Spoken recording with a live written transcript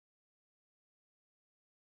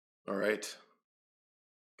All right,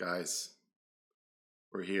 guys,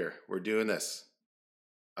 we're here. We're doing this.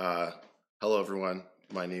 Uh, Hello, everyone.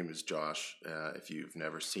 My name is Josh. If you've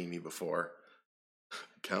never seen me before,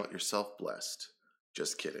 count yourself blessed.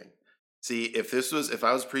 Just kidding. See, if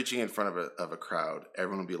I was preaching in front of a crowd,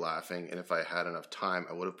 everyone would be laughing, and if I had enough time,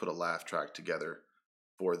 I would have put a laugh track together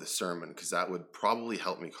for the sermon because that would probably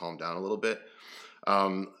help me calm down a little bit.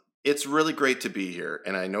 Um, it's really great to be here,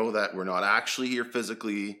 and I know that we're not actually here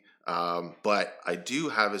physically, but I do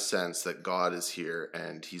have a sense that God is here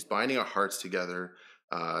and He's binding our hearts together.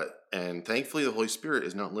 And thankfully, the Holy Spirit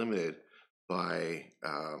is not limited by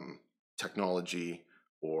technology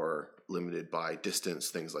or limited by distance,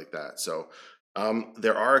 things like that. So,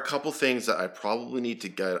 there are a couple things that I probably need to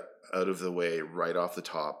get out of the way right off the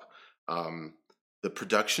top. Um, the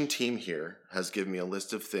production team here has given me a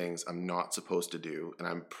list of things I'm not supposed to do, and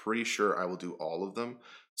I'm pretty sure I will do all of them.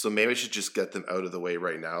 So maybe I should just get them out of the way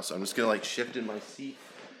right now. So I'm just gonna like shift in my seat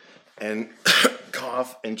and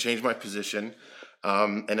cough and change my position.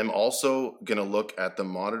 And I'm also gonna look at the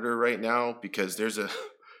monitor right now because there's a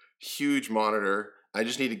huge monitor. I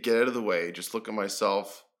just need to get out of the way. Just look at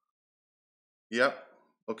myself. Yep.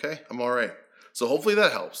 Okay. I'm all right. So hopefully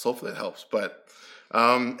that helps. Hopefully that helps. But,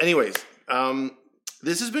 anyways,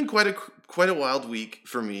 this has been quite a wild week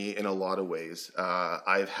for me in a lot of ways.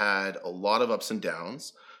 I've had a lot of ups and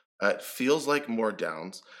downs. It feels like more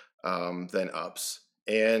downs than ups,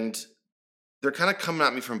 and they're kind of coming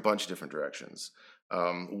at me from a bunch of different directions.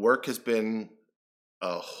 Work has been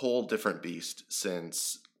a whole different beast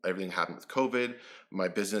since everything happened with COVID. My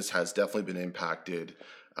business has definitely been impacted.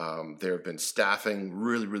 There have been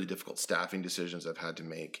really difficult staffing decisions I've had to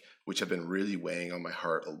make, which have been really weighing on my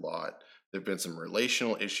heart a lot. There have been some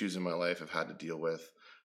relational issues in my life I've had to deal with.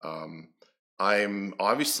 Um,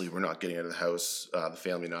 we're not getting out of the house, the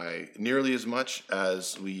family and I, nearly as much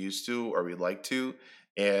as we used to or we'd like to.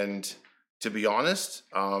 And to be honest,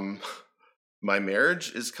 my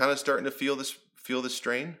marriage is kind of starting to feel the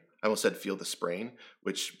strain. I almost said feel the sprain,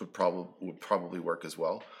 which would probably work as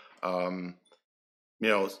well. Um,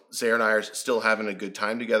 Sarah and I are still having a good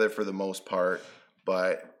time together for the most part,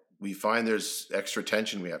 but we find there's extra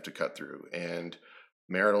tension we have to cut through, and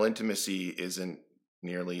marital intimacy isn't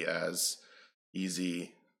nearly as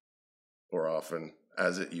easy or often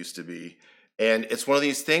as it used to be. And it's one of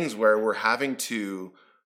these things where we're having to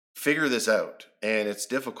figure this out, and it's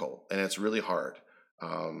difficult and it's really hard.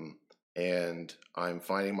 Um, and I'm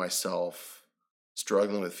finding myself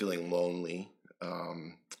struggling with feeling lonely.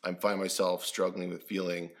 I'm finding myself struggling with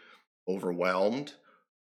feeling overwhelmed.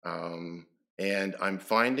 Um, and I'm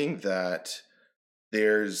finding that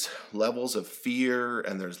there's levels of fear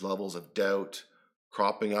and there's levels of doubt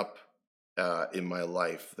cropping up in my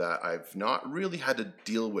life that I've not really had to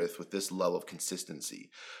deal with this level of consistency.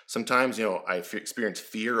 Sometimes, experience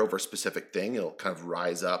fear over a specific thing. It'll kind of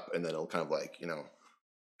rise up and then it'll kind of like, kind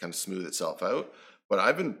of smooth itself out. But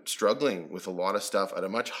I've been struggling with a lot of stuff at a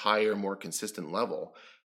much higher, more consistent level.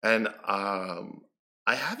 And I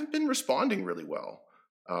haven't been responding really well.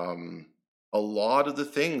 Um, a lot of the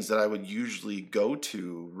things that I would usually go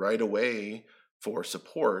to right away for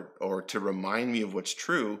support or to remind me of what's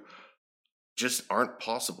true just aren't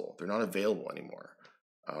possible. They're not available anymore.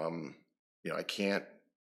 Um, I can't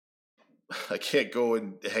I can't go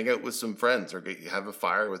and hang out with some friends or have a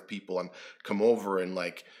fire with people and come over and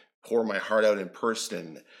like pour my heart out in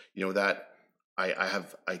person. That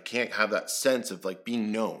I can't have that sense of like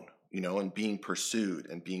being known, and being pursued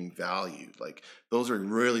and being valued. Like those are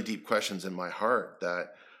really deep questions in my heart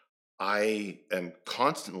that I am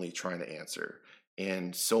constantly trying to answer.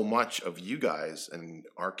 And so much of you guys and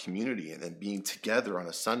our community and being together on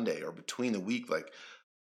a Sunday or between the week, like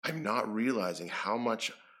I'm not realizing how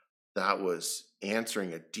much that was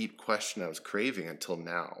answering a deep question I was craving until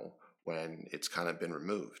now when it's kind of been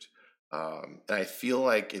removed. And I feel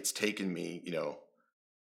like it's taken me,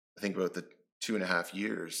 I think about the 2.5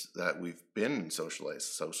 years that we've been in social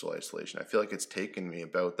isolation. I feel like it's taken me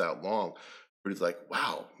about that long. But it's like,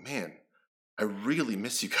 wow, man, I really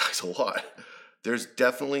miss you guys a lot. There's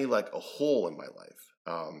definitely like a hole in my life.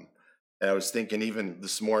 And I was thinking even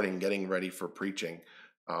this morning, getting ready for preaching,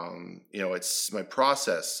 it's my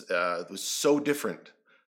process was so different.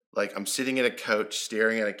 Like I'm sitting at a couch,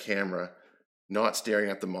 staring at a camera, not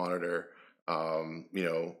staring at the monitor. Um, you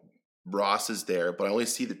know, Ross is there, but I only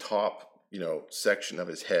see the top, section of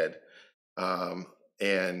his head. Um,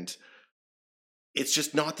 and it's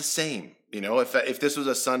just not the same. If this was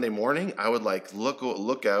a Sunday morning, I would like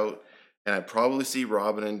look out, and I'd probably see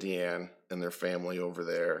Robin and Deanne and their family over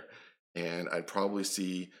there, and I'd probably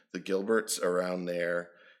see the Gilberts around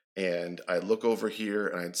there, And I'd look over here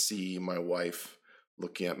and I'd see my wife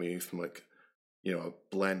looking at me from like, a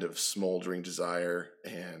blend of smoldering desire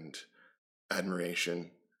and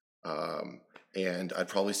admiration. And I'd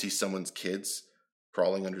probably see someone's kids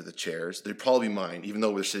crawling under the chairs. They'd probably be mine, even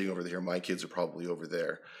though we're sitting over here. My kids are probably over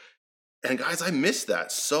there. And guys, I miss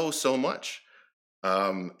that so much.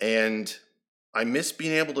 And I miss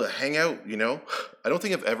being able to hang out. I don't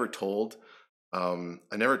think I've ever told. I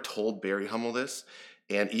never told Barry Hummel this,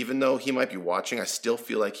 and even though he might be watching, I still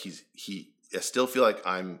feel like I still feel like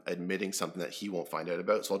I'm admitting something that he won't find out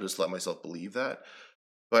about. So I'll just let myself believe that.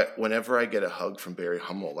 But whenever I get a hug from Barry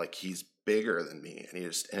Hummel, like he's bigger than me, and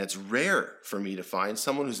it's rare for me to find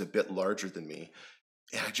someone who's a bit larger than me,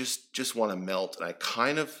 and I just want to melt. And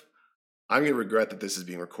I'm going to regret that this is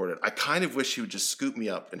being recorded. I kind of wish he would just scoop me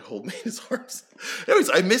up and hold me in his arms. Anyways,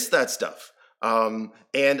 I miss that stuff.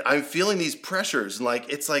 And I'm feeling these pressures, and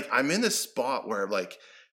it's like I'm in this spot where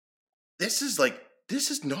this is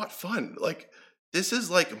not fun. This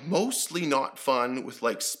is mostly not fun with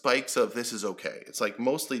spikes of this is okay. It's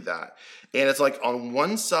mostly that. And it's on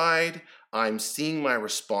one side, I'm seeing my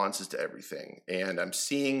responses to everything, and I'm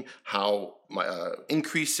seeing how my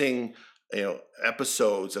increasing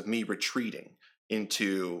episodes of me retreating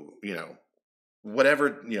into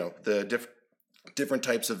whatever the different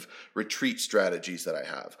types of retreat strategies that I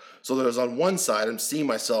have. So there's on one side, I'm seeing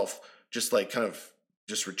myself just kind of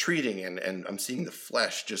just retreating, and I'm seeing the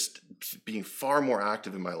flesh just being far more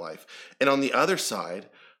active in my life. And on the other side,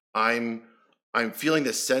 I'm feeling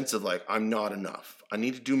this sense of I'm not enough. I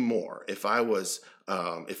need to do more. If I was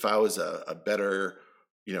a better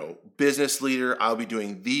business leader, I'll be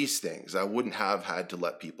doing these things. I wouldn't have had to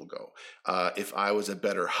let people go. If I was a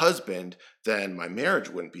better husband, then my marriage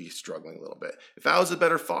wouldn't be struggling a little bit. If I was a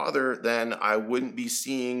better father, then I wouldn't be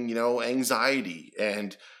seeing, anxiety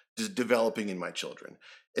and just developing in my children.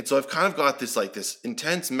 And so I've kind of got this this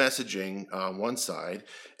intense messaging on one side,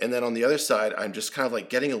 and then on the other side, I'm just kind of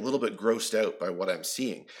getting a little bit grossed out by what I'm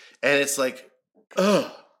seeing. And it's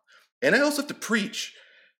ugh. And I also have to preach.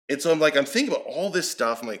 And so I'm thinking about all this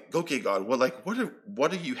stuff. I'm like, okay, God,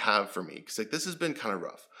 what do you have for me? Because this has been kind of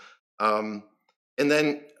rough. And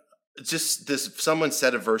then someone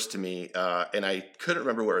said a verse to me, and I couldn't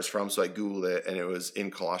remember where it was from, so I Googled it, and it was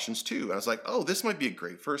in Colossians 2. And I was like, oh, this might be a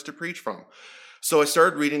great verse to preach from. So I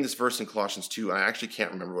started reading this verse in Colossians 2, and I actually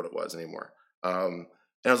can't remember what it was anymore.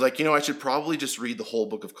 And I was like, I should probably just read the whole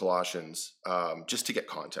book of Colossians, just to get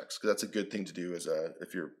context, because that's a good thing to do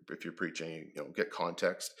if you're preaching, get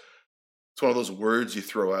context. It's one of those words you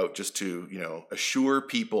throw out just to, assure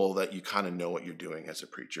people that you kind of know what you're doing as a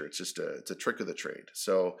preacher. It's just it's a trick of the trade.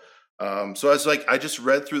 So I was I just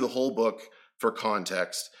read through the whole book for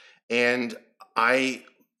context, and I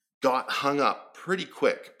got hung up pretty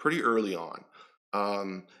early on.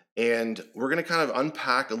 And we're going to kind of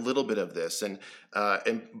unpack a little bit of this, and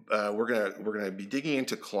we're going to be digging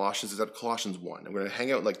into Colossians. It's at Colossians 1, and we're going to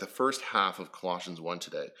hang out the first half of Colossians 1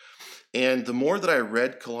 today. And the more that I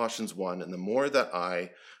read Colossians 1, and the more that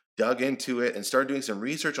I dug into it and started doing some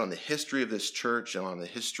research on the history of this church and on the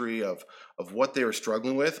history of what they were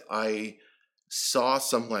struggling with, I saw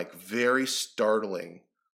some very startling,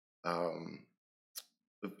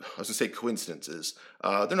 I was going to say coincidences.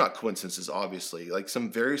 They're not coincidences, obviously.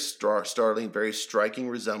 Some very startling, very striking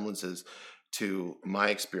resemblances to my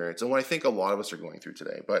experience and what I think a lot of us are going through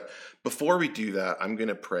today. But before we do that, I'm going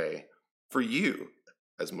to pray for you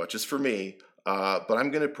as much as for me. But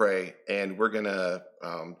I'm going to pray, and we're going to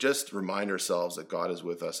just remind ourselves that God is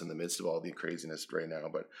with us in the midst of all the craziness right now.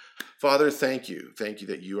 But Father, thank you. Thank you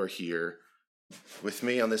that you are here with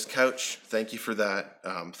me on this couch. Thank you for that.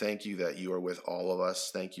 Thank you that you are with all of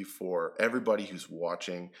us. Thank you for everybody who's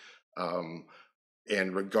watching.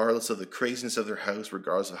 And regardless of the craziness of their house,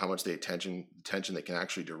 regardless of how much attention they can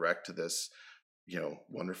actually direct to this,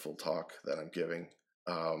 wonderful talk that I'm giving.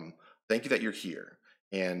 Thank you that you're here.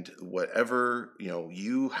 And whatever,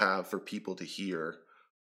 you have for people to hear,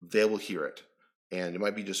 they will hear it. And it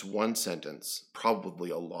might be just one sentence, probably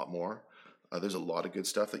a lot more. There's a lot of good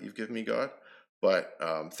stuff that you've given me, God. But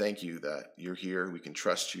thank you that you're here. We can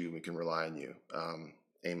trust you. We can rely on you.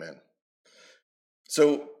 Amen.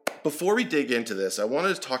 So before we dig into this, I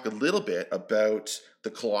wanted to talk a little bit about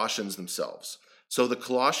the Colossians themselves. So the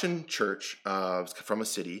Colossian church from a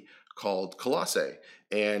city called Colossae,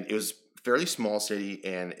 and it was a fairly small city,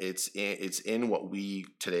 and it's in what we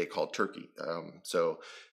today call Turkey.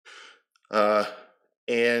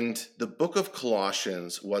 And the book of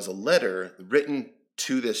Colossians was a letter written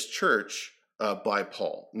to this church by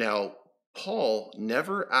Paul. Now, Paul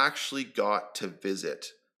never actually got to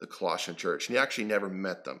visit the Colossian church, and he actually never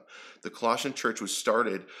met them. The Colossian church was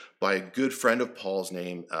started by a good friend of Paul's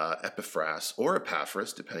named Epaphras, or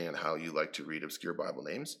Epaphras, depending on how you like to read obscure Bible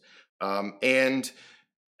names. And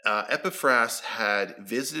Epaphras had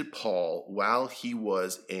visited Paul while he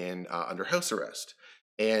was in under house arrest.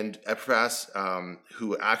 And Epaphras,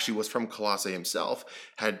 who actually was from Colossae himself,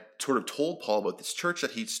 had sort of told Paul about this church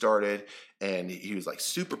that he'd started, and he was like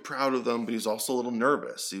super proud of them, but he was also a little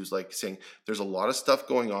nervous. He was like saying, "There's a lot of stuff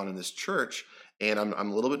going on in this church, and I'm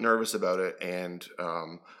a little bit nervous about it." And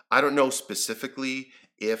I don't know specifically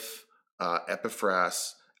if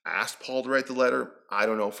Epaphras asked Paul to write the letter. I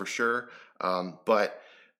don't know for sure, but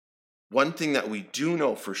one thing that we do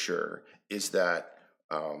know for sure is that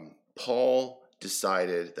Paul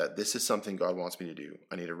decided that this is something God wants me to do.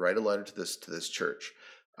 I need to write a letter to this church,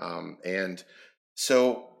 and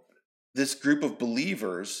so this group of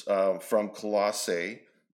believers from Colossae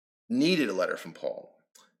needed a letter from Paul.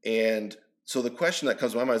 And so the question that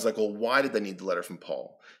comes to my mind is like, well, why did they need the letter from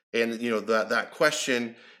Paul? And that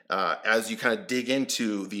question, as you kind of dig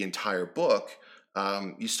into the entire book,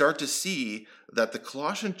 you start to see that the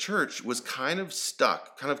Colossian church was kind of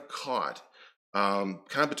stuck, kind of caught, kind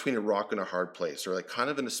of between a rock and a hard place, or like kind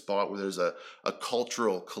of in a spot where there's a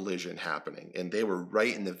cultural collision happening, and they were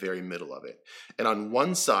right in the very middle of it. And on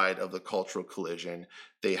one side of the cultural collision,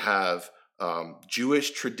 they have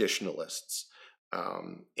Jewish traditionalists.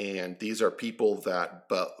 And these are people that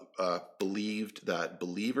believed that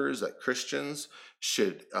believers, that Christians,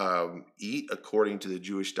 should eat according to the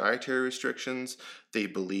Jewish dietary restrictions. They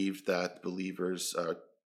believed that believers,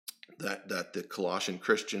 that the Colossian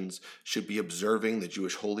Christians should be observing the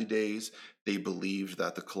Jewish holy days. They believed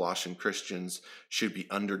that the Colossian Christians should be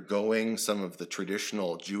undergoing some of the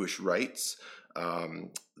traditional Jewish rites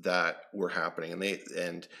that were happening,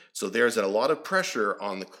 and so there's a lot of pressure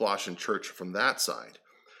on the Colossian church from that side.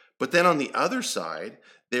 But then on the other side,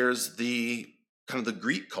 there's the kind of the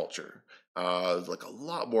Greek culture, like a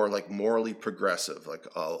lot more like morally progressive, like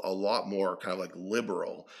a lot more kind of like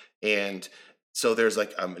liberal, and so there's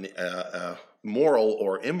like a moral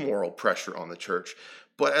or immoral pressure on the church,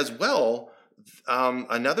 but as well,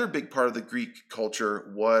 another big part of the Greek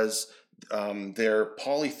culture was their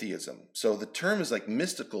polytheism. So the term is like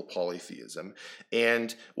mystical polytheism.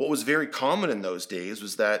 And what was very common in those days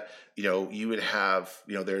was that, you would have,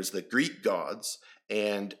 there's the Greek gods,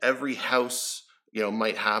 and every house,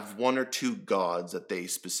 might have one or two gods that they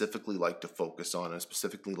specifically like to focus on and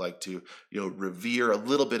specifically like to, revere a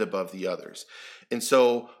little bit above the others. And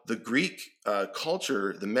so the Greek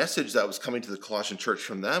culture, the message that was coming to the Colossian church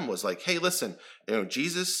from them was like, hey, listen,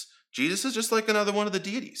 Jesus is just like another one of the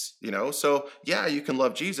deities, So yeah, you can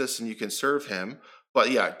love Jesus and you can serve him,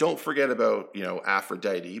 but yeah, don't forget about,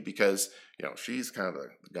 Aphrodite, because, she's kind of the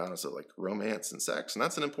goddess of like romance and sex, and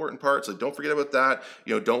that's an important part. So don't forget about that.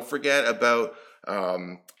 Don't forget about,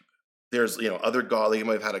 there's, other god, like you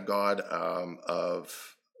might have had a god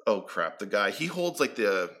of, oh crap, the guy, he holds like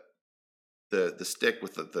the stick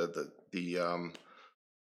with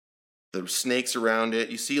the snakes around it.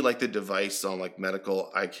 You see like the device on like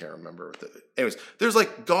medical, I can't remember. Anyways, there's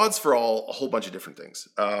like gods for a whole bunch of different things.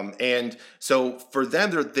 And so for them,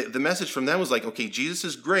 the message from them was like, okay, Jesus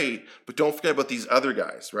is great, but don't forget about these other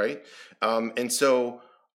guys, right? And so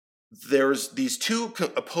there's these two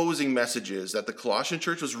opposing messages that the Colossian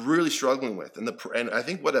church was really struggling with. And I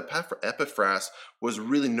think what Epaphras was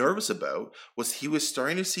really nervous about was he was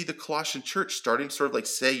starting to see the Colossian church starting to sort of like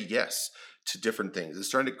say yes to different things. It's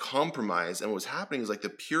starting to compromise, and what was happening is like the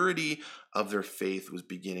purity of their faith was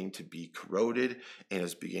beginning to be corroded and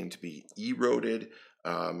is beginning to be eroded.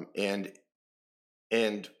 And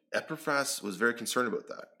Epaphras was very concerned about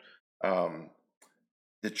that.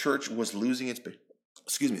 The church was losing its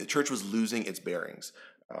bearings.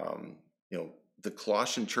 The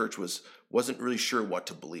Colossian church wasn't really sure what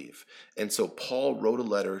to believe, and so Paul wrote a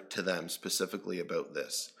letter to them specifically about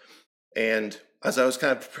this. And as I was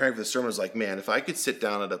kind of preparing for the sermon, I was like, man, if I could sit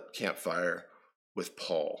down at a campfire with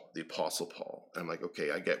Paul, the Apostle Paul, and I'm like, okay,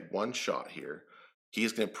 I get one shot here.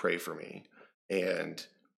 He's going to pray for me, and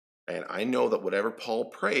I know that whatever Paul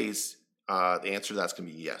prays, the answer to that's going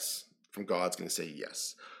to be yes. From God's going to say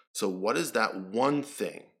yes. So what is that one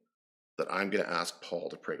thing that I'm going to ask Paul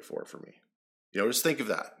to pray for me? Just think of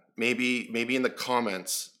that. Maybe in the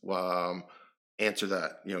comments, answer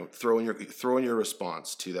that. Throw in your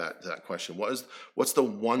response to that question. What's the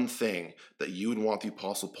one thing that you would want the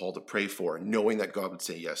Apostle Paul to pray for, knowing that God would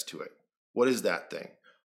say yes to it? What is that thing?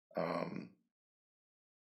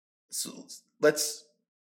 So let's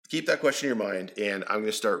keep that question in your mind, and I'm going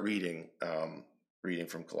to start reading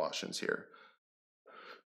from Colossians here.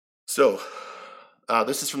 So,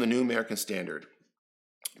 This is from the New American Standard.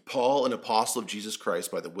 Paul, an apostle of Jesus Christ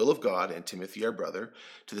by the will of God, and Timothy, our brother,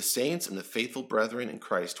 to the saints and the faithful brethren in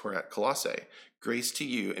Christ who are at Colossae, grace to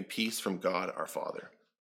you and peace from God our Father.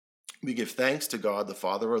 We give thanks to God, the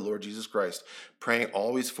Father of our Lord Jesus Christ, praying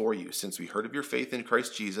always for you, since we heard of your faith in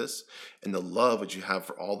Christ Jesus and the love which you have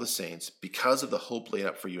for all the saints, because of the hope laid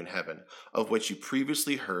up for you in heaven, of which you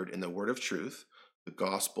previously heard in the word of truth, the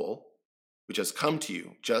gospel, which has come to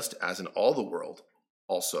you, just as in all the world.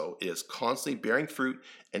 Also, it is constantly bearing fruit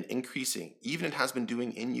and increasing, even it has been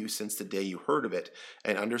doing in you since the day you heard of it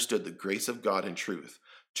and understood the grace of God in truth,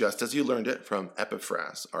 just as you learned it from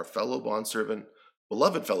Epaphras, our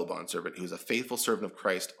beloved fellow bondservant, who is a faithful servant of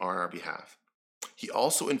Christ on our behalf. He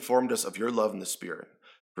also informed us of your love in the Spirit.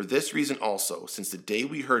 For this reason also, since the day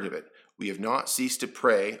we heard of it, we have not ceased to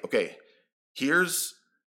pray. Okay, here's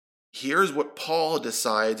what Paul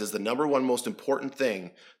decides is the number one most important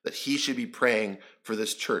thing that he should be praying for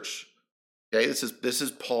this church. Okay, this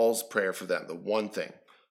is Paul's prayer for them, the one thing.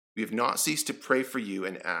 We have not ceased to pray for you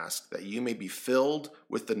and ask that you may be filled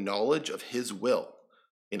with the knowledge of his will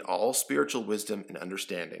in all spiritual wisdom and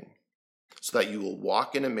understanding, so that you will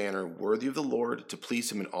walk in a manner worthy of the Lord, to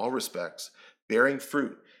please him in all respects, bearing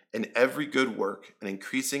fruit in every good work and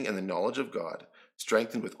increasing in the knowledge of God,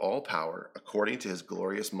 strengthened with all power according to his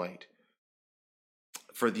glorious might,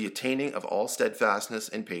 for the attaining of all steadfastness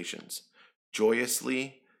and patience,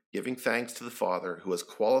 joyously giving thanks to the Father who has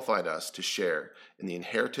qualified us to share in the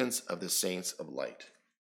inheritance of the saints of light.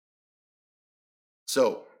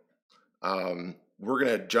 So, we're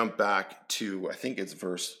going to jump back to, I think it's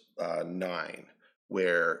verse 9,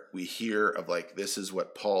 where we hear of this is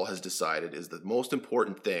what Paul has decided is the most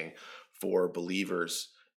important thing for believers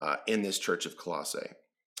in this church of Colossae.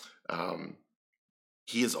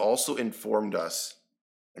 He has also informed us,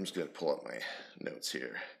 I'm just going to pull up my notes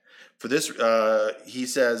here. For this, he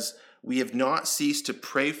says, we have not ceased to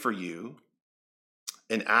pray for you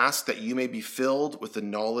and ask that you may be filled with the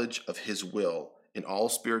knowledge of his will in all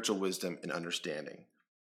spiritual wisdom and understanding.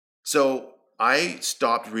 So I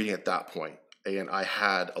stopped reading at that point, and I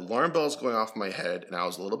had alarm bells going off in my head, and I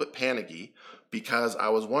was a little bit panicky because I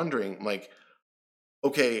was wondering,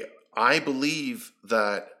 okay, I believe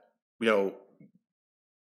that,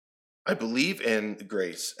 I believe in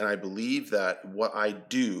grace, and I believe that what I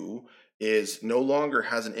do is no longer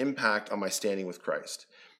has an impact on my standing with Christ.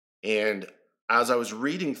 And as I was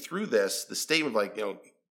reading through this, the statement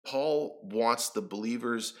Paul wants the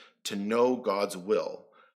believers to know God's will.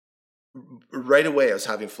 Right away, I was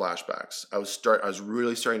having flashbacks. I was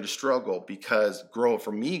really starting to struggle because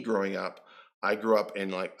growing up, I grew up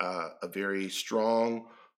in a very strong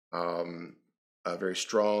kind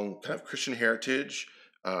of Christian heritage,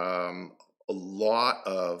 a lot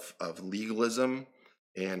of legalism,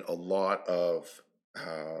 and a lot of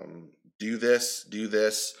do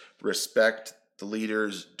this, respect the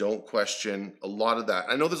leaders, don't question, a lot of that.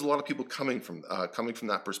 I know there's a lot of people coming from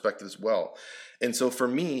that perspective as well. And so for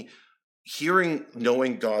me,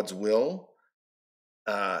 knowing God's will,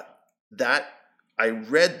 that I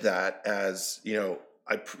read that as,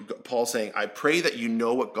 Paul saying, I pray that you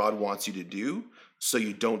know what God wants you to do so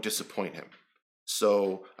you don't disappoint him.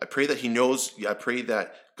 So I pray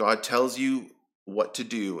that God tells you what to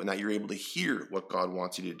do and that you're able to hear what God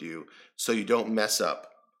wants you to do so you don't mess up.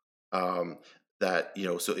 And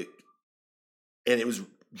it was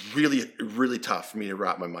really, really tough for me to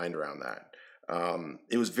wrap my mind around that.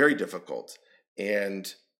 It was very difficult,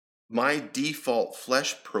 and my default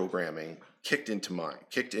flesh programming kicked into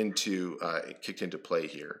play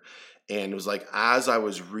here. And it was as I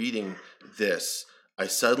was reading this, I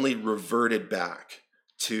suddenly reverted back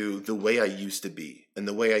to the way I used to be and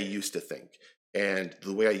the way I used to think and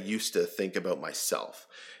the way I used to think about myself.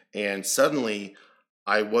 And suddenly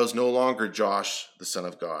I was no longer Josh, the son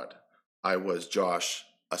of God. I was Josh,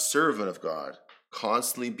 a servant of God,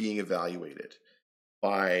 constantly being evaluated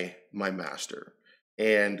by my master.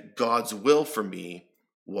 And God's will for me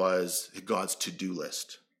was God's to-do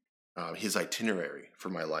list, his itinerary for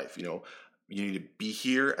my life. You need to be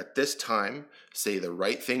here at this time, say the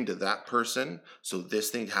right thing to that person, so this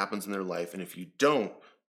thing happens in their life. And if you don't,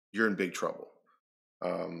 you're in big trouble.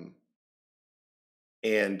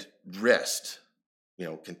 And rest,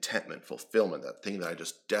 contentment, fulfillment, that thing that I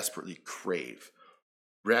just desperately crave.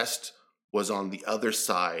 Rest was on the other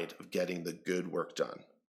side of getting the good work done.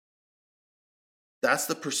 That's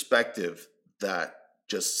the perspective that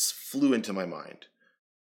just flew into my mind.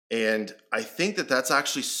 And I think that that's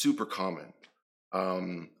actually super common.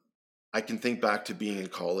 I can think back to being in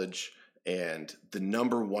college, and the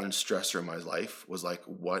number one stressor in my life was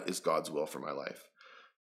what is God's will for my life?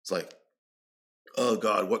 It's oh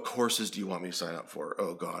God, what courses do you want me to sign up for?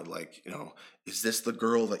 Oh God, like, is this the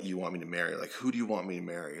girl that you want me to marry? Like, who do you want me to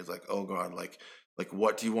marry? It's like, oh God, like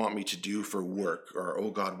what do you want me to do for work? Or,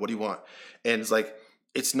 oh God, what do you want? And it's like,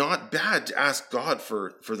 it's not bad to ask God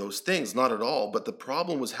for those things, not at all. But the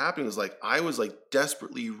problem was happening was like, I was like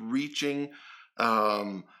desperately reaching,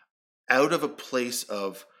 um, out of a place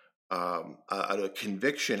of, out of a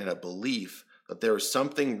conviction and a belief that there was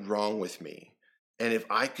something wrong with me. And if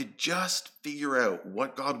I could just figure out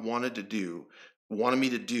what God wanted me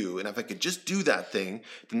to do, and if I could just do that thing,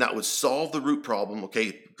 then that would solve the root problem.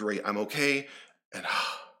 Okay, great, I'm okay. And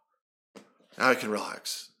now I can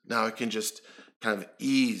relax. Now I can just kind of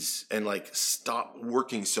ease and like stop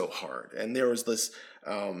working so hard. And there was this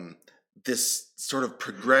sort of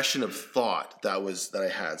progression of thought that I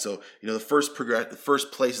had. So the first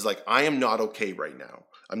place is like, I am not okay right now.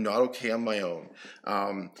 I'm not okay on my own,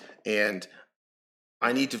 and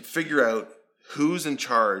I need to figure out who's in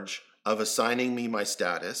charge of assigning me my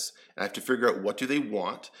status. And I have to figure out what do they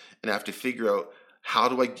want, and I have to figure out how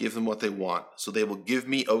do I give them what they want so they will give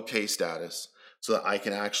me okay status so that I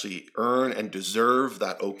can actually earn and deserve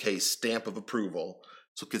that okay stamp of approval.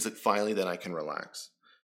 So because finally then I can relax.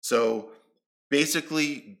 So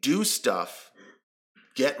basically do stuff,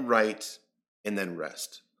 get right, and then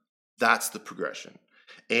rest. That's the progression.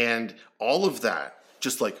 And all of that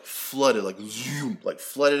just like flooded, like zoom, like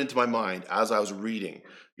flooded into my mind as I was reading,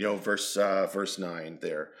 verse 9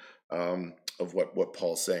 there, of what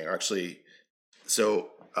Paul's saying. Actually, so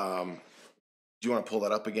do you want to pull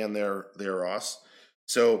that up again there, Ross?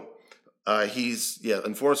 So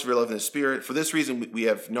inform us of your love in the Spirit. For this reason, we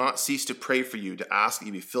have not ceased to pray for you, to ask that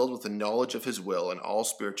you be filled with the knowledge of his will and all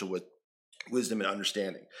spiritual wisdom and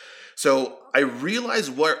understanding. So I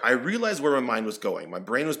realized where my mind was going. My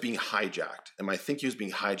brain was being hijacked, and my thinking was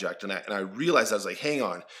being hijacked. And I realized, I was like, hang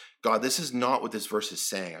on, God, this is not what this verse is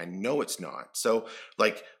saying. I know it's not. So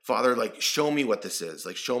like, Father, like, show me what this is.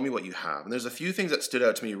 Like, show me what you have. And there's a few things that stood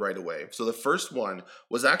out to me right away. So the first one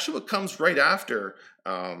was actually what comes right after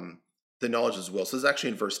the knowledge of his will. So this is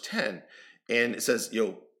actually in verse 10. And it says,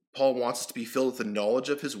 Paul wants us to be filled with the knowledge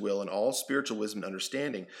of his will and all spiritual wisdom and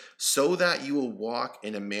understanding, so that you will walk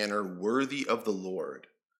in a manner worthy of the Lord,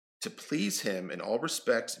 to please him in all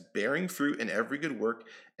respects, bearing fruit in every good work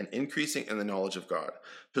and increasing in the knowledge of God.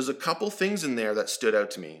 There's a couple things in there that stood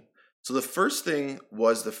out to me. So the first thing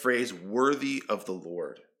was the phrase worthy of the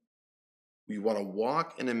Lord. We want to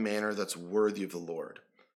walk in a manner that's worthy of the Lord.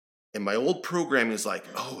 And my old programming is like,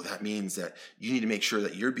 oh, that means that you need to make sure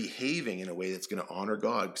that you're behaving in a way that's going to honor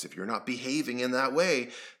God. Because if you're not behaving in that way,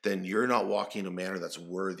 then you're not walking in a manner that's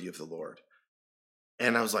worthy of the Lord.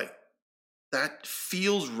 And I was like, that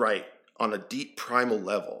feels right on a deep primal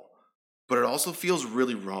level, but it also feels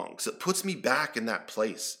really wrong. So it puts me back in that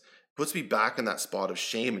place. It puts me back in that spot of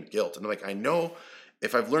shame and guilt. And I'm like, I know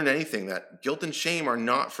if I've learned anything, that guilt and shame are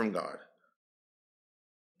not from God.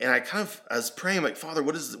 And I was praying, like, Father,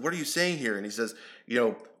 what are you saying here? And he says,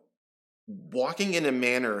 walking in a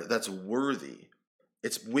manner that's worthy.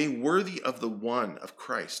 It's being worthy of the one of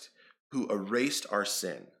Christ who erased our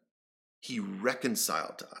sin. He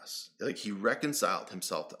reconciled to us. Like, he reconciled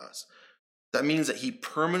himself to us. That means that he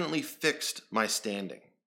permanently fixed my standing.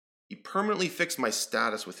 He permanently fixed my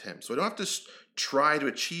status with him. So I don't have to try to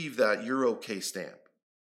achieve that you're okay stamp.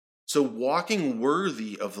 So walking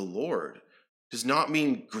worthy of the Lord does not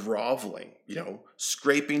mean groveling,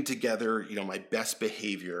 scraping together, my best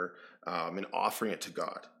behavior, and offering it to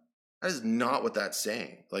God. That is not what that's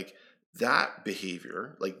saying. Like, that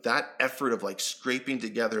behavior, like that effort of like scraping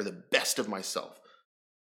together the best of myself,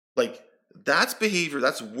 like that's behavior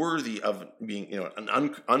that's worthy of being,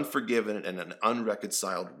 an unforgiven and an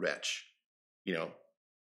unreconciled wretch, And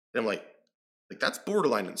I'm like that's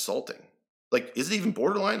borderline insulting. Like, is it even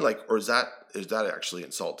borderline? Like, or is that actually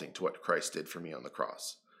insulting to what Christ did for me on the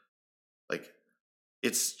cross? Like,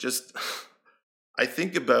 it's just, I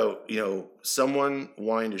think about, someone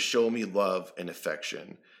wanting to show me love and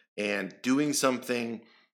affection and doing something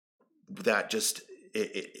that just,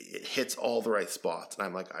 it hits all the right spots. And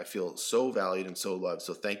I'm like, I feel so valued and so loved.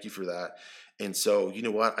 So thank you for that. And so, you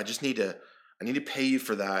know what? I need to pay you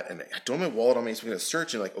for that. And I don't have my wallet on me. So I'm going to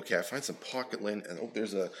search and like, okay, I find some pocket lint, and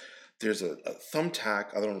there's a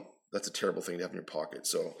thumbtack. That's a terrible thing to have in your pocket.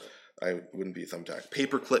 So I wouldn't be a thumbtack.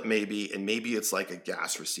 Paper clip maybe, and maybe it's like a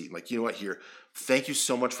gas receipt. I'm like, you know what, here, thank you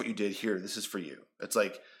so much for what you did here. This is for you. It's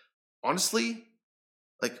like, honestly,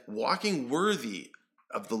 like walking worthy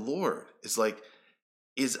of the Lord is like,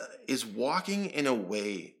 is walking in a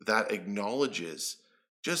way that acknowledges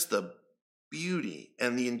just the beauty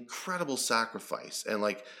and the incredible sacrifice and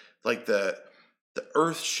like the the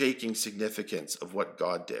earth-shaking significance of what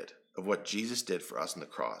God did, of what Jesus did for us on the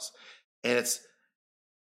cross. And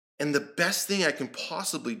the best thing I can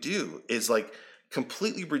possibly do is like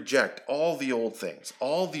completely reject all the old things,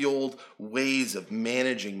 all the old ways of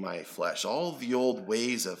managing my flesh, all the old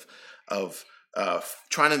ways of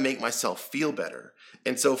trying to make myself feel better.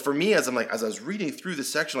 And so for me, as I was reading through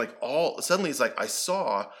this section, suddenly it's like I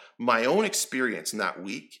saw my own experience in that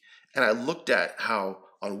week, and I looked at how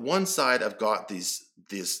on one side I've got this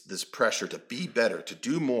pressure to be better, to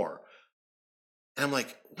do more. And I'm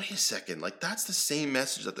like, wait a second, like that's the same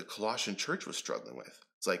message that the Colossian church was struggling with.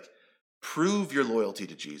 It's like, prove your loyalty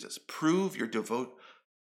to Jesus,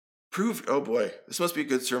 oh boy, this must be a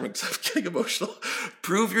good sermon because I'm getting emotional.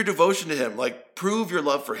 Prove your devotion to him, like prove your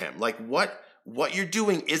love for him. Like what you're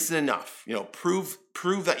doing isn't enough.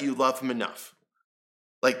 Prove that you love him enough.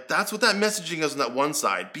 Like that's what that messaging is on that one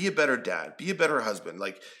side. Be a better dad, be a better husband,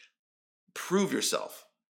 like prove yourself.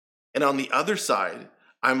 And on the other side,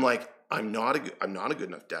 I'm like, I'm not a good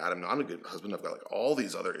enough dad. I'm not a good husband. I've got like all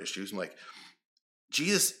these other issues. I'm like,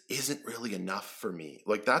 Jesus isn't really enough for me.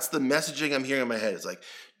 Like that's the messaging I'm hearing in my head. It's like,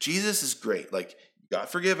 Jesus is great. Like you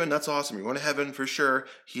got forgiven. That's awesome. You're going to heaven for sure.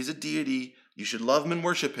 He's a deity. You should love him and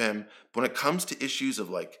worship him. But when it comes to issues of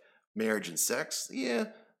like marriage and sex, yeah,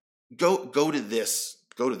 go to this.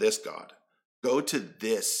 Go to this God. Go to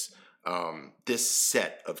this this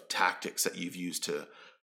set of tactics that you've used to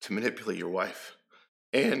manipulate your wife.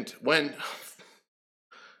 And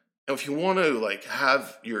if you want to like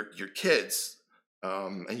have your kids,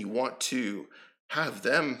 and you want to have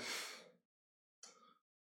them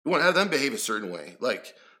behave a certain way,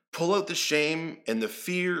 like pull out the shame and the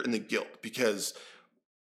fear and the guilt, because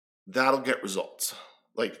that'll get results.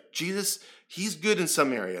 Like Jesus, he's good in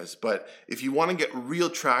some areas, but if you want to get real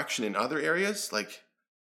traction in other areas, like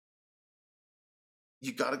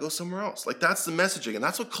you got to go somewhere else. Like that's the messaging, and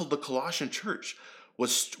that's what the Colossian church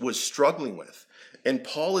was struggling with. And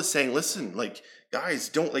Paul is saying, listen, like guys,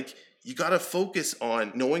 don't like you got to focus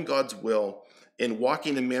on knowing God's will and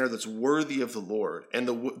walking in a manner that's worthy of the Lord. And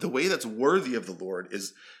the way that's worthy of the Lord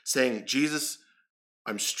is saying, Jesus,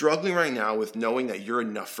 I'm struggling right now with knowing that you're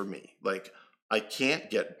enough for me. Like I can't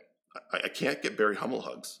get Barry Hummel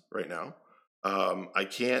hugs right now. I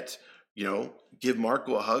can't, give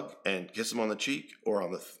Marco a hug and kiss him on the cheek or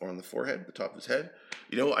on the forehead, the top of his head.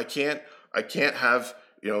 I can't have,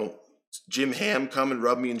 Jim Ham come and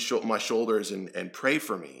rub me in my shoulders and pray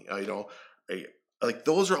for me. Like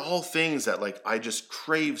those are all things that like I just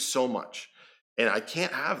crave so much, and I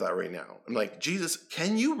can't have that right now. I'm like, Jesus,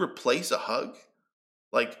 can you replace a hug?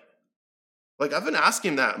 Like I've been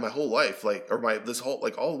asking that my whole life, this whole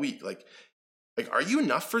all week. Like, are you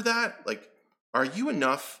enough for that? Like, are you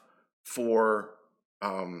enough for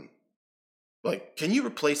can you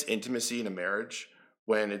replace intimacy in a marriage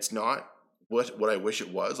when it's not what I wish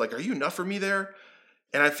it was? Like, are you enough for me there?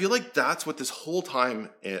 And I feel like that's what this whole time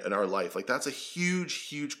in our life, like that's a huge,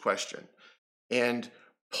 huge question. And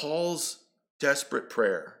Paul's desperate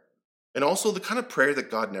prayer, and also the kind of prayer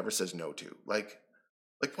that God never says no to. Like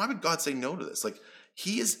why would God say no to this? Like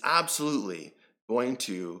he is absolutely going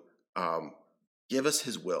to give us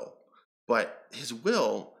his will, but his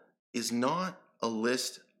will is not a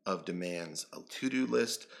list of demands, a to-do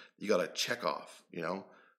list you got to check off,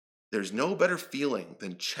 There's no better feeling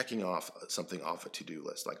than checking off something off a to-do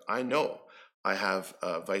list. Like I know I have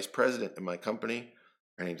a vice president in my company.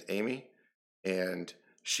 Her name's Amy, and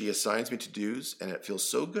she assigns me to-dos, and it feels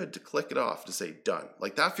so good to click it off, to say done.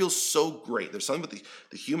 Like that feels so great. There's something with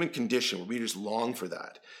the human condition where we just long for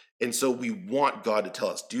that. And so we want God to tell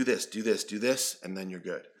us, do this, do this, do this, and then you're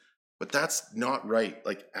good. But that's not right,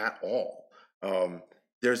 like at all.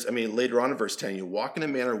 Later on in verse 10, you walk in a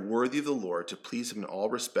manner worthy of the Lord to please him in all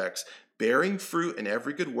respects, bearing fruit in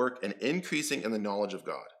every good work and increasing in the knowledge of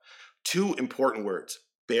God. Two important words,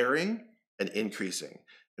 bearing and increasing.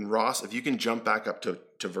 And Ross, if you can jump back up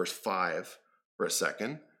to verse 5 for a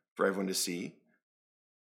second for everyone to see.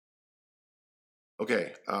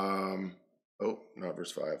 Okay. Not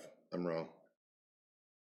verse 5. I'm wrong.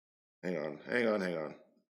 Hang on.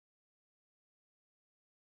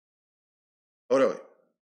 Oh, no.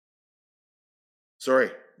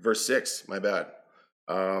 Sorry. Verse 6. My bad.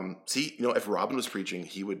 If Robin was preaching,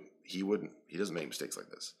 he doesn't make mistakes like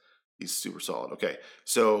this. He's super solid. Okay.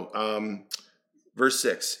 So, verse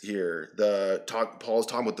 6 here, Paul's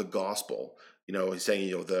talking about the gospel. He's saying,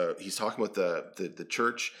 he's talking about the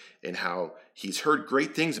church and how he's heard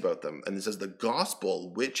great things about them. And it says the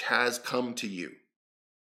gospel which has come to you.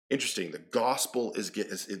 Interesting. The gospel is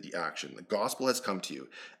the action. The gospel has come to you,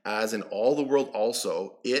 as in all the world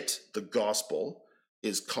also. The gospel,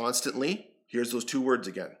 is constantly, Here's those two words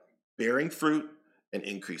again: bearing fruit and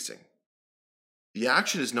increasing. The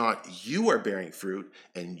action is not you are bearing fruit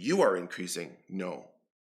and you are increasing. No,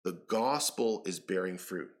 the gospel is bearing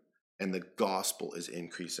fruit and the gospel is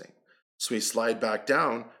increasing. So we slide back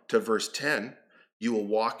down to verse 10. You will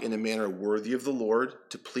walk in a manner worthy of the Lord,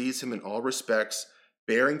 to please him in all respects,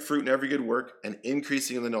 bearing fruit in every good work and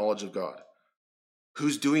increasing in the knowledge of God.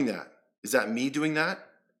 Who's doing that? Is that me doing that?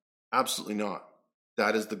 Absolutely not.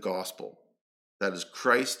 That is the gospel. That is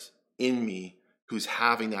Christ in me who's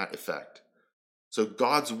having that effect. So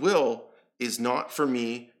God's will is not for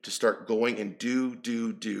me to start going and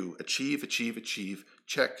do, achieve,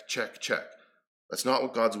 check, check, check. That's not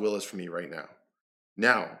what God's will is for me right now.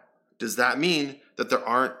 Now, does that mean that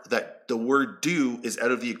that the word do is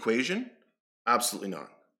out of the equation? Absolutely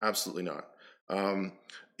not. Absolutely not.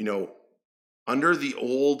 Under the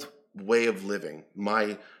old way of living,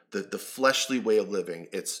 the fleshly way of living,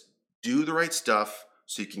 it's do the right stuff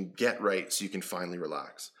so you can get right, so you can finally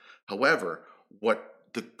relax. However, what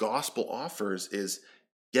the gospel offers is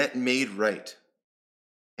get made right,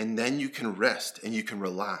 and then you can rest and you can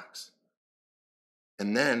relax.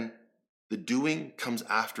 And then the doing comes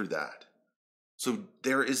after that. So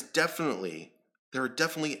there are definitely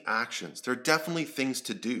actions. There are definitely things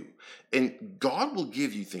to do. And God will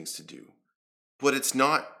give you things to do. But it's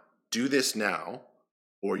not do this now,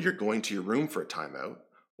 or you're going to your room for a timeout,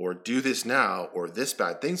 or do this now, or this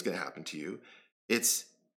bad thing's going to happen to you. It's,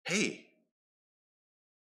 hey,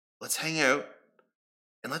 let's hang out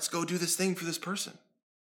and let's go do this thing for this person.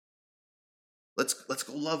 Let's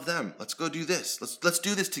go love them. Let's go do this. Let's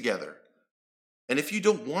do this together. And if you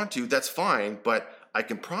don't want to, that's fine. But I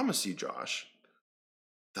can promise you, Josh,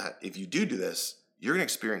 that if you do this, you're going to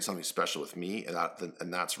experience something special with me.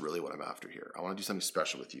 And that's really what I'm after here. I want to do something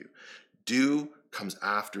special with you. Do comes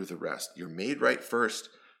after the rest. You're made right first,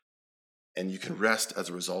 and you can rest as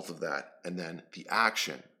a result of that. And then the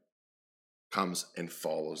action comes and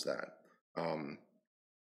follows that.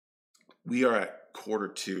 We are at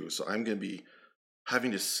 1:45, so I'm going to be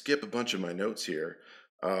having to skip a bunch of my notes here.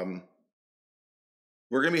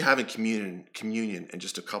 We're going to be having communion in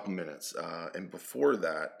just a couple minutes. And before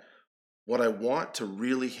that, what I want to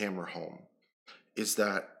really hammer home is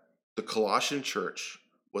that the Colossian church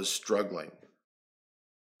was struggling,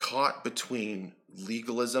 caught between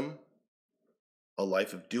legalism, a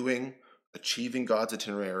life of doing, achieving God's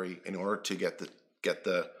itinerary in order to get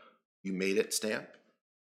the you made it stamp,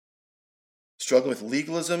 struggling with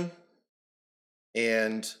legalism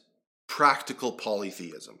and practical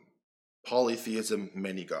polytheism. Polytheism,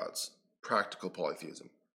 many gods. Practical polytheism.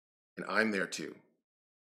 And I'm there too.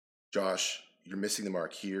 Josh, you're missing the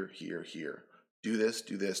mark here, here, here. Do this,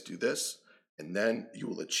 do this, do this, and then you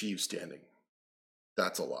will achieve standing.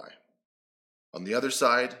 That's a lie. On the other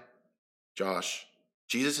side, Josh,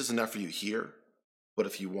 Jesus is enough for you here, but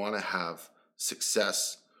if you want to have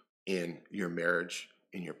success in your marriage,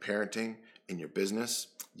 in your parenting, in your business,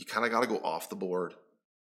 you kind of got to go off the board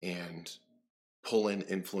and pull in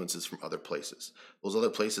influences from other places. Those other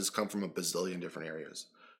places come from a bazillion different areas.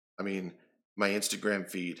 I mean, my Instagram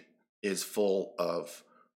feed is full of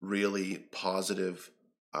really positive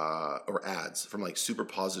or ads from like super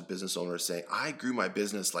positive business owners saying, I grew my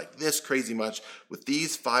business like this crazy much with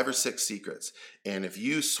these 5 or 6 secrets. And if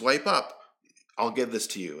you swipe up, I'll give this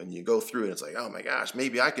to you. And you go through and it's like, oh my gosh,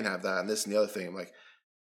 maybe I can have that and this and the other thing. I'm like,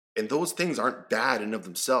 and those things aren't bad in and of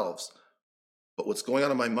themselves. But what's going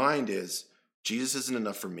on in my mind is Jesus isn't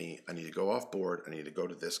enough for me. I need to go off board. I need to go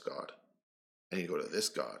to this God. I need to go to this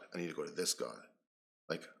God. I need to go to this God.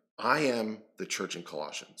 Like, I am the church in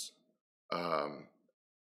Colossians.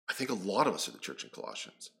 I think a lot of us are the church in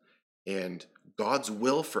Colossians. And God's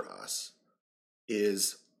will for us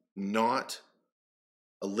is not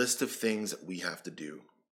a list of things that we have to do.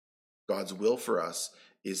 God's will for us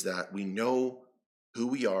is that we know who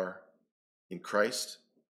we are in Christ.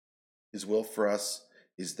 His will for us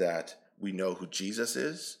is that we know who Jesus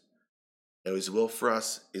is. And his will for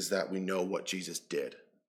us is that we know what Jesus did.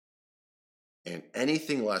 And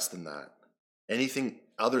anything less than that, anything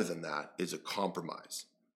other than that is a compromise.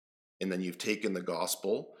 And then you've taken the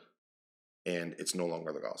gospel and it's no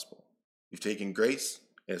longer the gospel. You've taken grace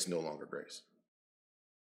and it's no longer grace.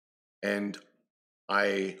 And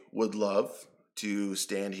I would love to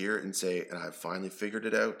stand here and say, and I've finally figured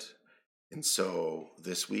it out. And so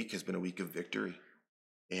this week has been a week of victory.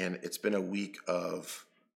 And it's been a week of,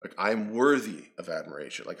 like, I'm worthy of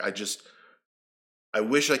admiration. Like, I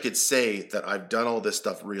wish I could say that I've done all this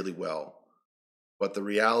stuff really well. But the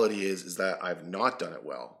reality is that I've not done it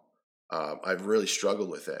well. I've really struggled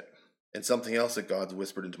with it. And something else that God's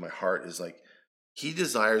whispered into my heart is like, He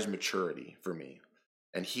desires maturity for me,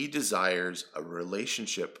 and he desires a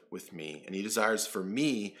relationship with me, and he desires for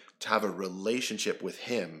me to have a relationship with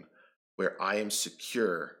him where I am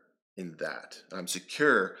secure in that. I'm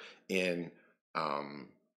secure in um,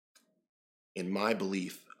 in my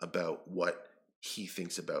belief about what he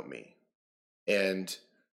thinks about me. And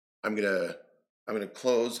I'm gonna I'm gonna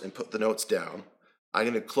close and put the notes down. I'm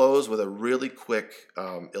gonna close with a really quick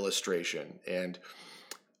illustration. And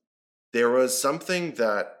there was something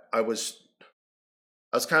that I was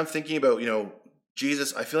kind of thinking about,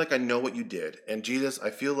 Jesus, I feel like I know what you did. And Jesus, I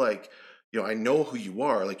feel like, I know who you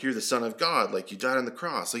are. Like, you're the Son of God. Like, you died on the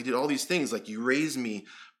cross. Like, you did all these things. Like, you raised me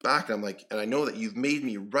back. And I'm like, and I know that you've made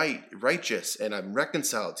me righteous, and I'm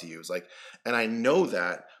reconciled to you. It's like, and I know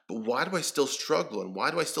that, but why do I still struggle? And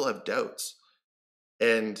why do I still have doubts?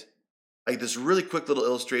 And like this really quick little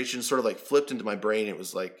illustration sort of like flipped into my brain. It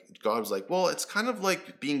was like, God was like, well, it's kind of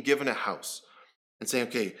like being given a house and saying,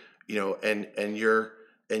 okay, and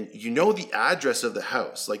you know the address of the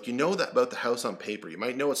house, like you know that about the house on paper. You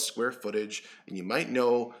might know its square footage, and you might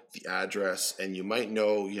know the address, and you might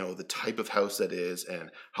know the type of house that is,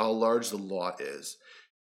 and how large the lot is.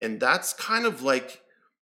 And that's kind of like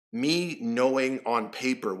me knowing on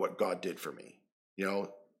paper what God did for me.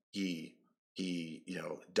 He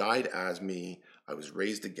died as me. I was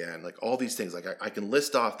raised again. Like all these things. Like I can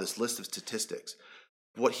list off this list of statistics.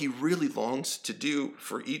 What he really longs to do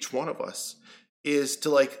for each one of us is to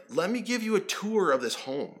like, let me give you a tour of this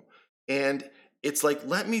home. And it's like,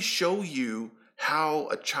 let me show you how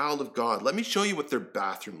a child of God, let me show you what their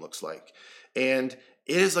bathroom looks like. And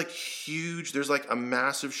it is like huge. There's like a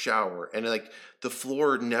massive shower, and like the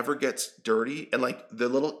floor never gets dirty. And like the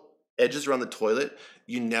little edges around the toilet,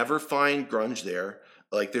 you never find grunge there.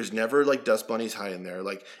 Like there's never like dust bunnies hiding there.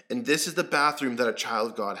 Like, and this is the bathroom that a child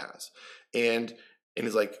of God has. And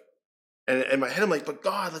it's like, and in my head, I'm like, but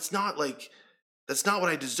God, that's not what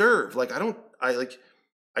I deserve. Like, that's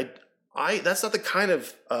not the kind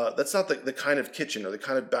of, that's not the kind of kitchen or the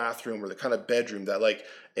kind of bathroom or the kind of bedroom that like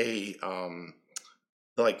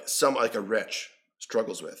a rich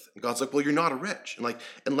struggles with. And God's like, well, you're not a rich.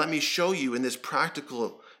 And let me show you in this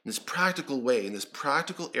practical way, in this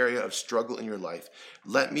practical area of struggle in your life,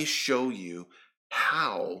 let me show you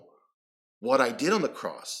how what I did on the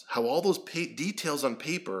cross, how all those details on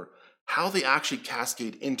paper, how they actually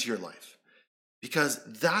cascade into your life. Because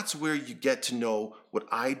that's where you get to know what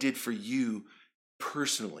I did for you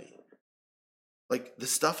personally. Like the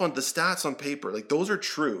stats on paper, like those are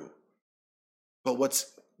true. But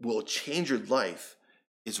will change your life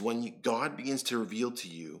is when God begins to reveal to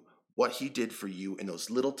you what he did for you in those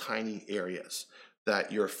little tiny areas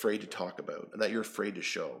that you're afraid to talk about and that you're afraid to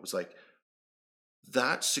show. It's like,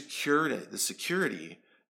 that security, the security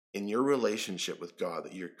in your relationship with God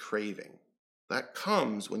that you're craving, that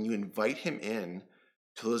comes when you invite him in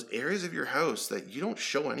to those areas of your house that you don't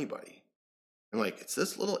show anybody. And like, it's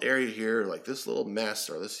this little area here, like this little mess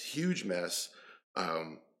or this huge mess.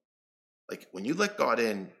 Like when you let God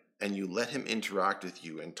in and you let him interact with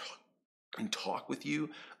you and talk with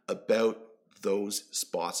you about those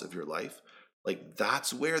spots of your life, like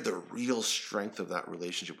that's where the real strength of that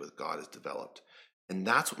relationship with God is developed. And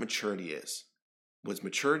that's what maturity is.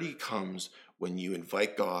 Maturity comes when you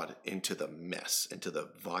invite God into the mess, into the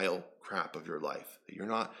vile crap of your life.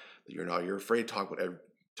 You're afraid to talk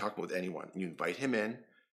about with anyone. You invite him in,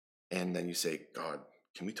 and then you say, God,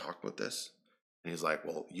 can we talk about this? And he's like,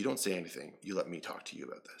 well, you don't say anything. You let me talk to you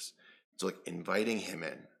about this. So like inviting him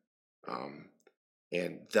in.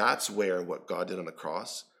 And that's where what God did on the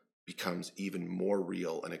cross becomes even more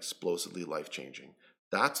real and explosively life-changing.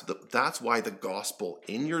 That's why the gospel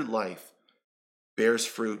in your life bears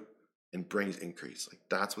fruit and brings increase. Like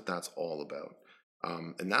that's what that's all about.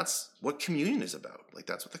 And that's what communion is about. Like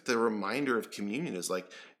that's what the reminder of communion is.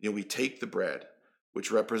 Like, we take the bread,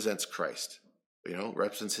 which represents Christ,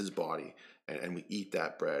 represents his body, and we eat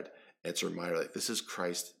that bread. And it's a reminder, like, this is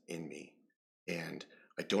Christ in me. And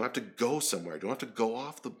I don't have to go somewhere. I don't have to go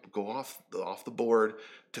off the board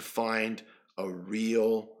to find a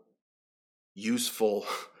real useful,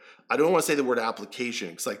 I don't want to say the word application.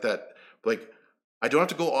 It's like that, like, I don't have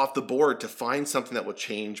to go off the board to find something that will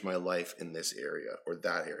change my life in this area or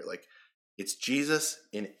that area. Like, it's Jesus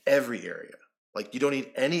in every area. Like, you don't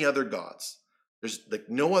need any other gods. There's like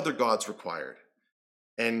no other gods required.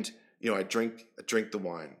 And, I drink the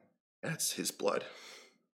wine. And it's his blood.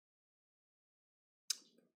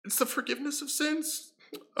 It's the forgiveness of sins.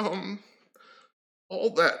 All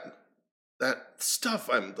that stuff,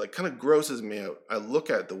 I'm like, kind of grosses me out. I look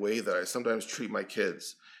at the way that I sometimes treat my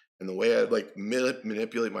kids and the way I like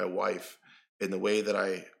manipulate my wife and the way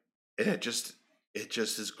that and it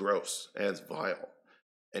just is gross and it's vile.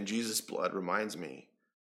 And Jesus' blood reminds me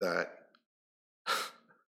that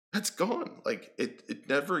that's gone. Like it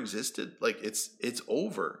never existed. Like it's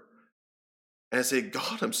over. And I say,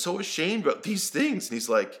 God, I'm so ashamed about these things. And he's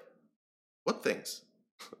like, what things?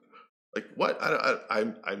 Like what?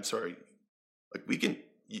 I'm sorry. Like we can.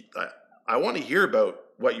 I want to hear about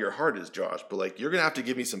what your heart is, Josh. But like you're gonna have to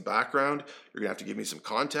give me some background. You're gonna have to give me some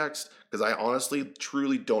context because I honestly,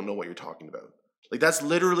 truly don't know what you're talking about. Like that's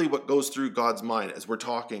literally what goes through God's mind as we're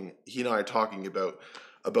talking. He and I are talking about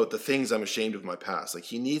the things I'm ashamed of my past. Like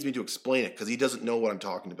he needs me to explain it because he doesn't know what I'm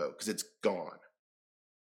talking about because it's gone.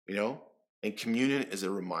 You know. And communion is a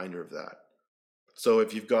reminder of that. So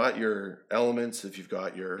if you've got your elements, if you've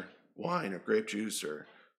got your wine or grape juice or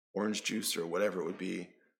orange juice or whatever it would be,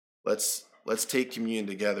 let's take communion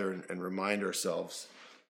together and remind ourselves.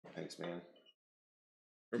 Thanks, man.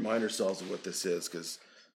 Remind ourselves of what this is, because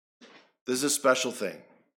this is a special thing,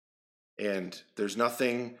 and there's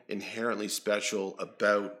nothing inherently special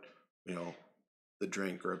about the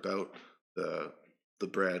drink or about the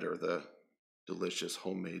bread or the delicious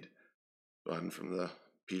homemade bun from the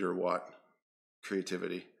Peter Watt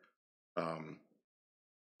creativity.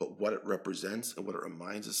 But what it represents and what it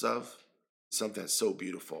reminds us of is something that's so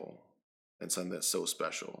beautiful and something that's so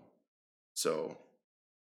special. So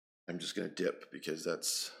I'm just going to dip because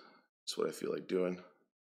that's what I feel like doing.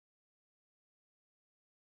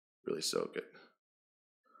 Really soak it.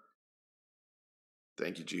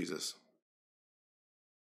 Thank you, Jesus.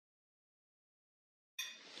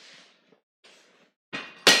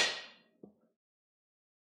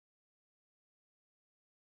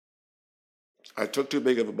 I took too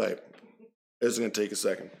big of a bite. It's going to take a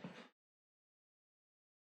second.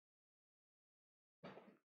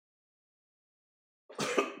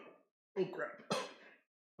 Oh, crap.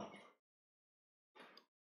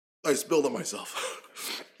 I spilled on myself.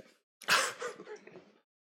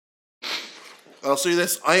 I'll say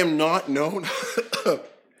this. I am not known.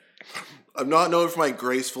 I'm not known for my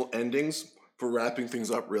graceful endings, for wrapping things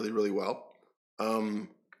up really, really well.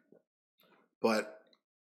 But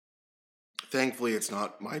thankfully, it's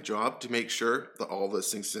not my job to make sure that all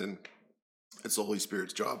this sinks in. It's the Holy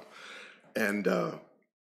Spirit's job. And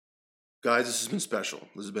guys, this has been special.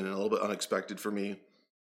 This has been a little bit unexpected for me.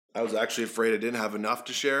 I was actually afraid I didn't have enough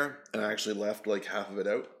to share, and I actually left like half of it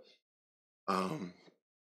out.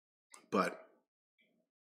 But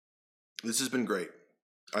this has been great.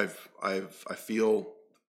 I feel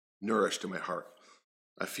nourished in my heart.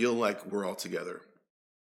 I feel like we're all together,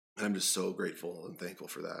 and I'm just so grateful and thankful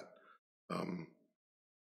for that.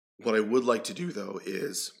 What I would like to do though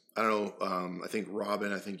is, I don't know. I think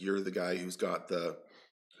Robin. I think you're the guy who's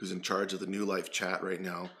in charge of the New Life chat right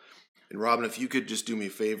now. And Robin, if you could just do me a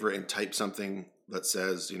favor and type something that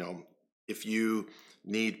says, if you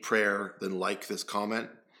need prayer, then like this comment.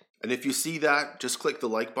 And if you see that, just click the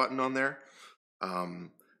like button on there.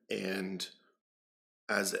 And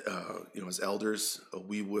as as elders,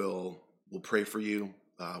 we'll pray for you.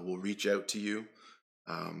 We'll reach out to you,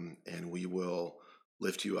 and we will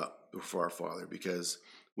lift you up before our Father, because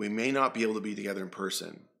we may not be able to be together in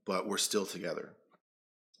person, but we're still together.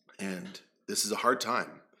 And this is a hard time,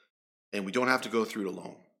 and we don't have to go through it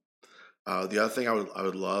alone. The other thing I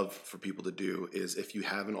would love for people to do is, if you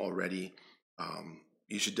haven't already,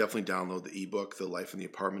 you should definitely download the ebook, the Life in the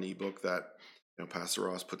Apartment ebook that Pastor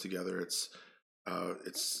Ross put together. It's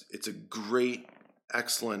a great,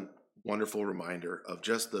 excellent, wonderful reminder of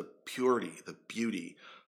just the purity, the beauty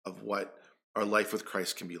of what our life with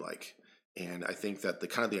Christ can be like. And I think that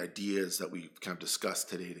the ideas that we kind of discussed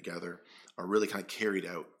today together are really kind of carried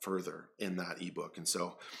out further in that ebook. And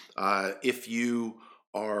so if you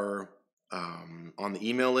are on the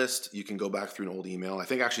email list, you can go back through an old email. I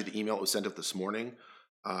think actually the email that was sent out this morning,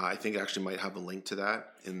 I think it actually might have a link to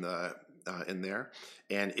that in there.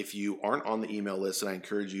 And if you aren't on the email list, then I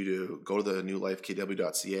encourage you to go to the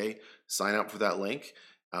newlifekw.ca, sign up for that link,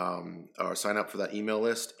 or sign up for that email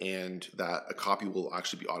list, and that a copy will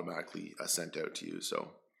actually be automatically sent out to you.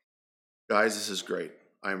 So, guys, this is great.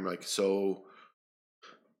 I'm like so.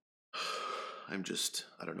 I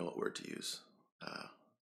don't know what word to use.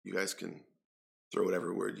 You guys can throw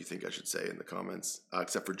whatever word you think I should say in the comments,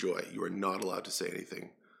 except for joy. You are not allowed to say anything,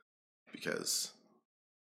 because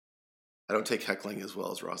I don't take heckling as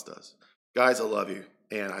well as Ross does. Guys, I love you,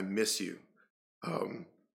 and I miss you. And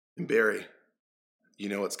Barry, you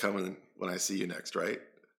know what's coming when I see you next, right?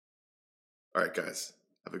 All right, guys,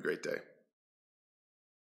 have a great day.